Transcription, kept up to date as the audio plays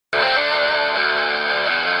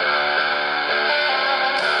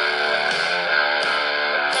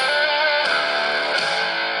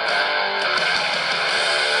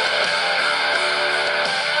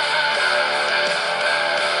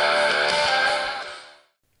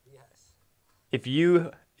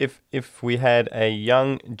If we had a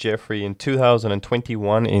young Jeffrey in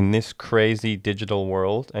 2021 in this crazy digital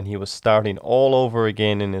world and he was starting all over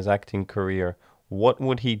again in his acting career, what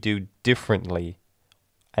would he do differently?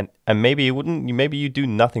 And maybe you wouldn't, maybe you do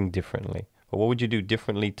nothing differently. But what would you do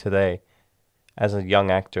differently today as a young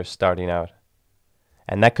actor starting out?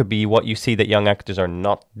 And that could be what you see that young actors are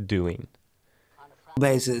not doing.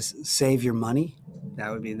 Basis, save your money. That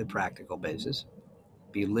would be the practical basis.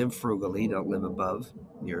 You live frugally, don't live above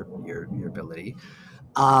your ability.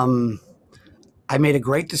 Um, I made a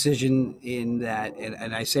great decision in that,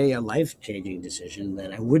 and I say a life changing decision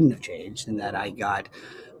that I wouldn't have changed, in that I got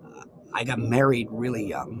married really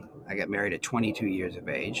young. I got married at 22 years of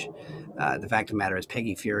age. The fact of the matter is,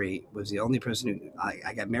 Peggy Fury was the only person who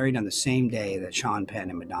I got married on the same day that Sean Penn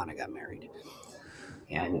and Madonna got married,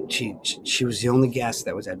 and she was the only guest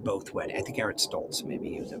that was at both weddings. I think Eric Stoltz, maybe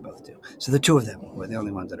he was at both too. So the two of them were the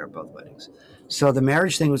only ones that are at both weddings. So the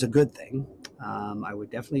marriage thing was a good thing. I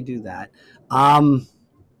would definitely do that. I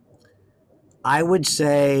would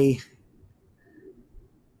say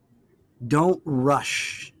don't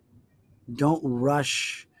rush. Don't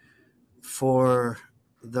rush for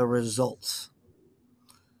the results.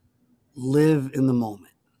 Live in the moment.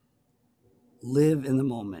 Live in the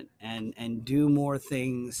moment and do more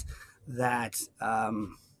things that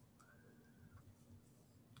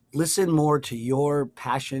listen more to your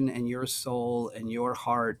passion and your soul and your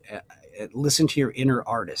heart. Listen to your inner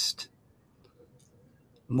artist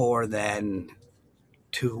more than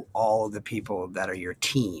to all of the people that are your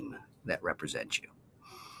team that represent you.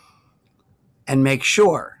 And make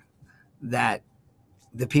sure that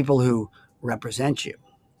the people who represent you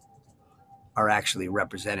are actually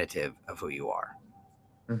representative of who you are.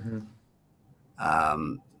 Mm-hmm.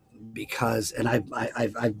 Because, and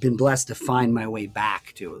I've been blessed to find my way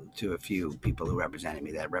back to a few people who represented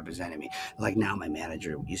me, Like now, my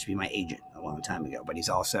manager used to be my agent a long time ago, but he's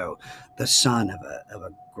also the son of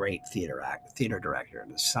a great theater director,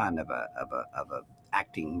 and the son of a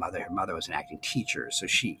acting mother. Her mother was an acting teacher, so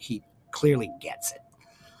he clearly gets it,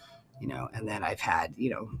 And then I've had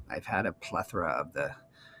a plethora of the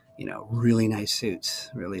really nice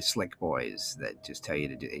suits, really slick boys that just tell you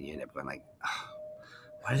to do, and you end up going like, oh,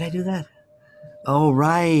 why did I do that? Oh,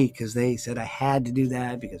 right, because they said I had to do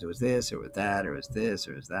that because it was this or it was that or it was this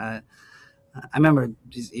or it was that. I remember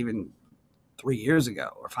just even 3 years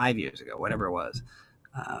ago or 5 years ago, whatever it was.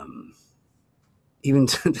 Even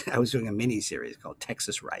I was doing a mini series called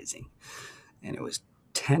Texas Rising, and it was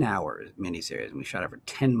 10-hour mini series, and we shot it for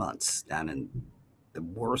 10 months down in the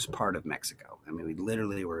worst part of Mexico. I mean, we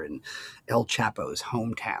literally were in El Chapo's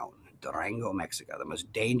hometown, Durango, Mexico, the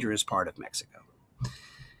most dangerous part of Mexico.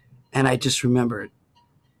 And I just remember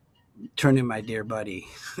turning to my dear buddy,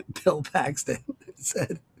 Bill Paxton, and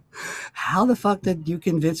said, how the fuck did you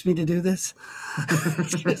convince me to do this?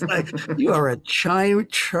 It's like, you are a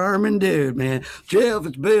charming dude, man. Jeff,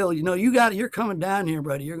 it's Bill. You're coming down here,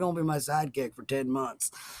 buddy. You're going to be my sidekick for 10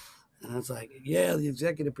 months. And I was like, yeah, the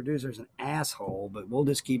executive producer is an asshole, but we'll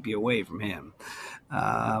just keep you away from him.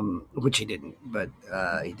 Which he didn't, but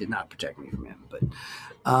he did not protect me from him.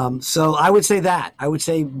 But so I would say that. I would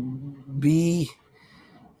say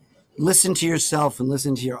listen to yourself and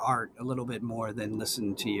listen to your art a little bit more than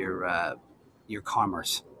listen to your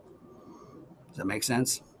commerce. Does that make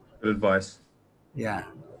sense? Good advice. Yeah.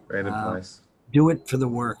 Great advice. Do it for the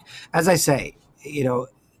work. As I say,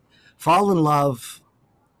 fall in love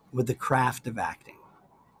with the craft of acting.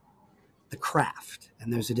 The craft,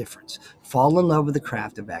 and there's a difference. Fall in love with the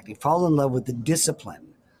craft of acting. Fall in love with the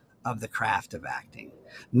discipline of the craft of acting.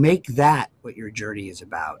 Make that what your journey is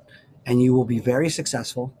about, and you will be very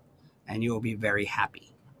successful, and you will be very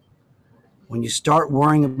happy. When you start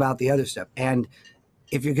worrying about the other stuff, and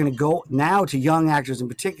if you're going to go now to young actors in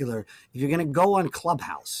particular, if you're going to go on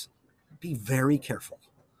Clubhouse, be very careful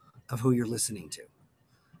of who you're listening to.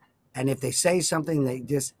 And if they say something, they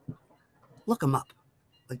just look them up.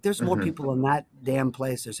 Like there's more people in that damn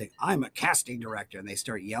place. They're saying, I'm a casting director. And they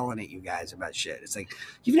start yelling at you guys about shit. It's like,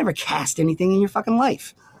 you've never cast anything in your fucking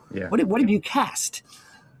life. Yeah. What have you cast?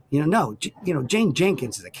 No, Jane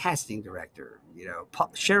Jenkins is a casting director.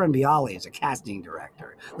 Sharon Bialy is a casting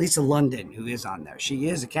director. Lisa London, who is on there, she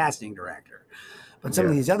is a casting director. But some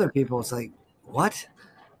of these other people, it's like, what?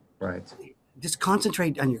 Right. Just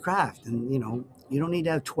concentrate on your craft. And, you don't need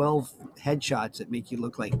to have 12 headshots that make you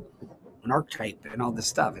look like an archetype and all this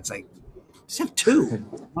stuff. It's like, just have two.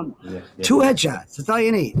 Two headshots. That's all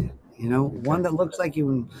you need. One that looks like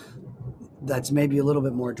you, that's maybe a little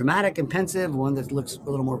bit more dramatic and pensive. One that looks a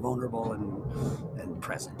little more vulnerable and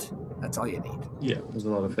present. That's all you need. Yeah, there's a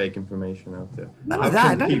lot of fake information out there. None of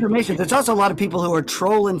that, not information. There's also a lot of people who are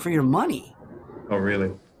trolling for your money. Oh,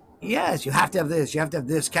 really? Yes, you have to have this. You have to have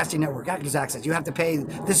this casting network, actors access. You have to pay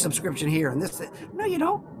this subscription here and this. No, you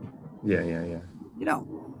don't. Yeah. You don't.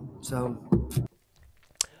 So,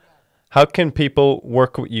 How can people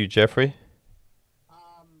work with you, Geoffrey?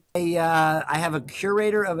 I have a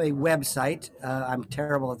curator of a website. I'm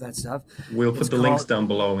terrible at that stuff. We'll put the links down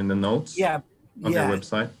below in the notes. Yeah. On their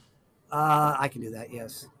website. I can do that.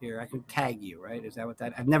 Yes. Here, I can tag you. Right? Is that what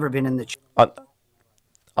that? I've never been in the.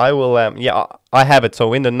 I will. Yeah, I have it.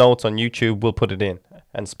 So in the notes on YouTube, we'll put it in,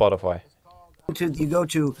 and Spotify. You go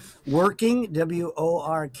to Working,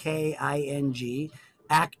 WORKING,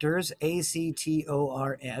 Actors,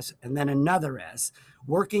 ACTORS, and then another S,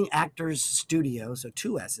 Working Actors Studio, so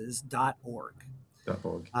 2 S's, .org.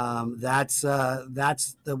 That's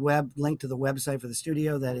the web link to the website for the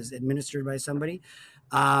studio that is administered by somebody.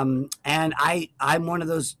 And I'm one of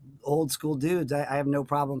those old school dudes. I have no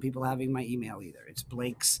problem people having my email either. It's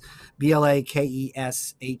Blake's,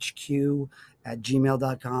 BLAKESHQ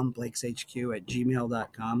 @gmail.com, BlakesHQ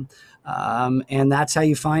 @gmail.com. And that's how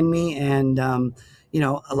you find me. And,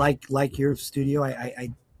 like your studio,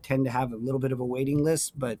 I tend to have a little bit of a waiting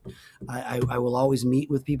list, but I will always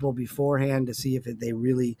meet with people beforehand to see if they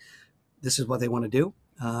really, this is what they want to do.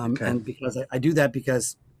 And because I do that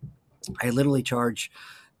because I literally charge,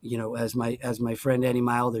 as my friend Eddie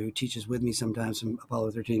Milder, who teaches with me sometimes from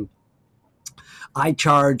Apollo 13, I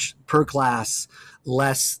charge per class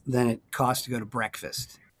less than it costs to go to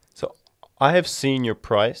breakfast. So I have seen your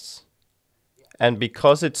price, and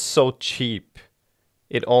because it's so cheap,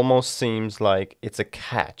 it almost seems like it's a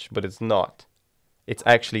catch, but it's not. It's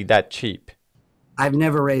actually that cheap. I've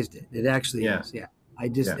never raised it. It actually is. Yeah.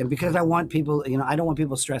 And because I want people, I don't want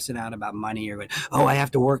people stressing out about money or, I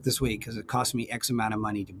have to work this week because it costs me X amount of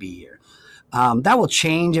money to be here. That will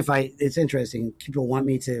change it's interesting. People want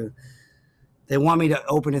me to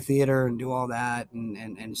open a theater and do all that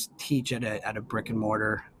and teach at a brick and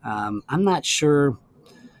mortar. I'm not sure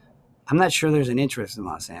there's an interest in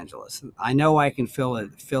Los Angeles. I know I can fill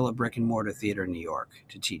a brick and mortar theater in New York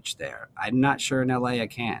to teach there. I'm not sure in LA I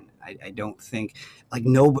can. I don't think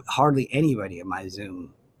hardly anybody in my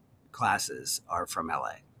Zoom classes are from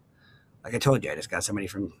LA. Like I told you, I just got somebody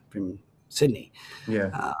from Sydney.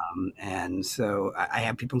 Yeah. And so I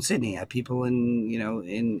have people in Sydney. I have people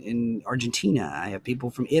in Argentina. I have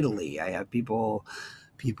people from Italy. I have people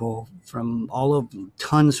from all of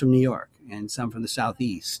tons from New York and some from the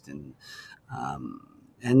Southeast, and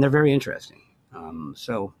they're very interesting.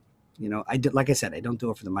 So, like I said, I don't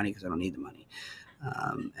do it for the money because I don't need the money.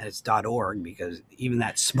 And it's .org because even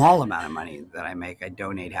that small amount of money that I make, I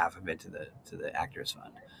donate half of it to the Actors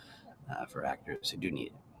Fund for actors who do need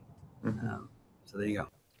it. Mm-hmm. So there you go.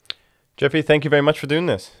 Geoffrey, thank you very much for doing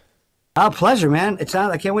this. Pleasure, man.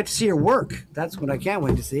 I can't wait to see your work. That's what I can't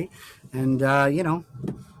wait to see. And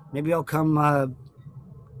maybe I'll come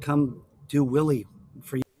do Willie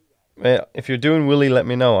for you. If you're doing Willie, let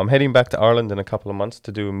me know. I'm heading back to Ireland in a couple of months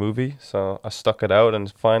to do a movie, so I stuck it out,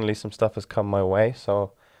 and finally some stuff has come my way.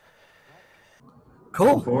 So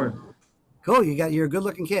cool. You're a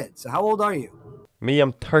good-looking kid. So how old are you? Me,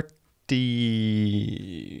 I'm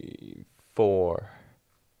 34.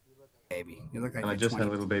 Baby, you look like. And I just had a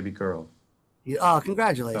little baby girl.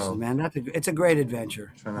 Congratulations, man! It's a great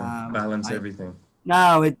adventure. Trying to balance everything.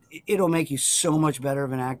 No, it'll make you so much better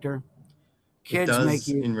of an actor. Kids make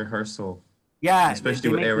you in rehearsal. Yeah, especially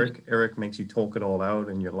with Eric. Eric makes you talk it all out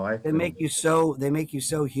in your life. They make you so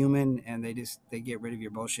human, and they get rid of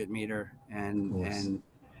your bullshit meter, and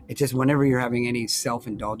it's just whenever you're having any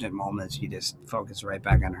self-indulgent moments, you just focus right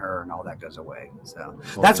back on her, and all that goes away. So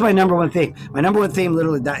that's my number one theme. My number one theme,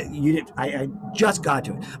 literally, I just got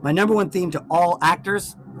to it. My number one theme to all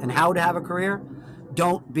actors and how to have a career: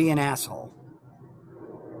 don't be an asshole.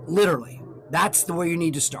 Literally, that's the way you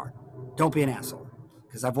need to start. Don't be an asshole,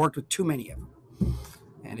 because I've worked with too many of them,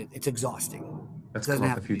 and it's exhausting. That's come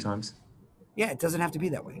up a few times. Yeah, it doesn't have to be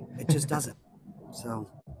that way. It just doesn't. So,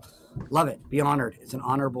 love it. Be honored. It's an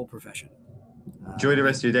honorable profession. Enjoy the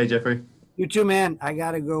rest of your day, Geoffrey. You too, man. I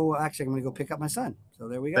gotta go. Actually, I'm gonna go pick up my son. So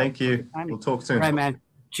there we go. Thank you. We'll talk soon. All right, man.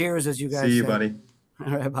 Cheers, as you guys See you, say. buddy.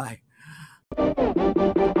 All right,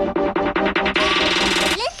 bye.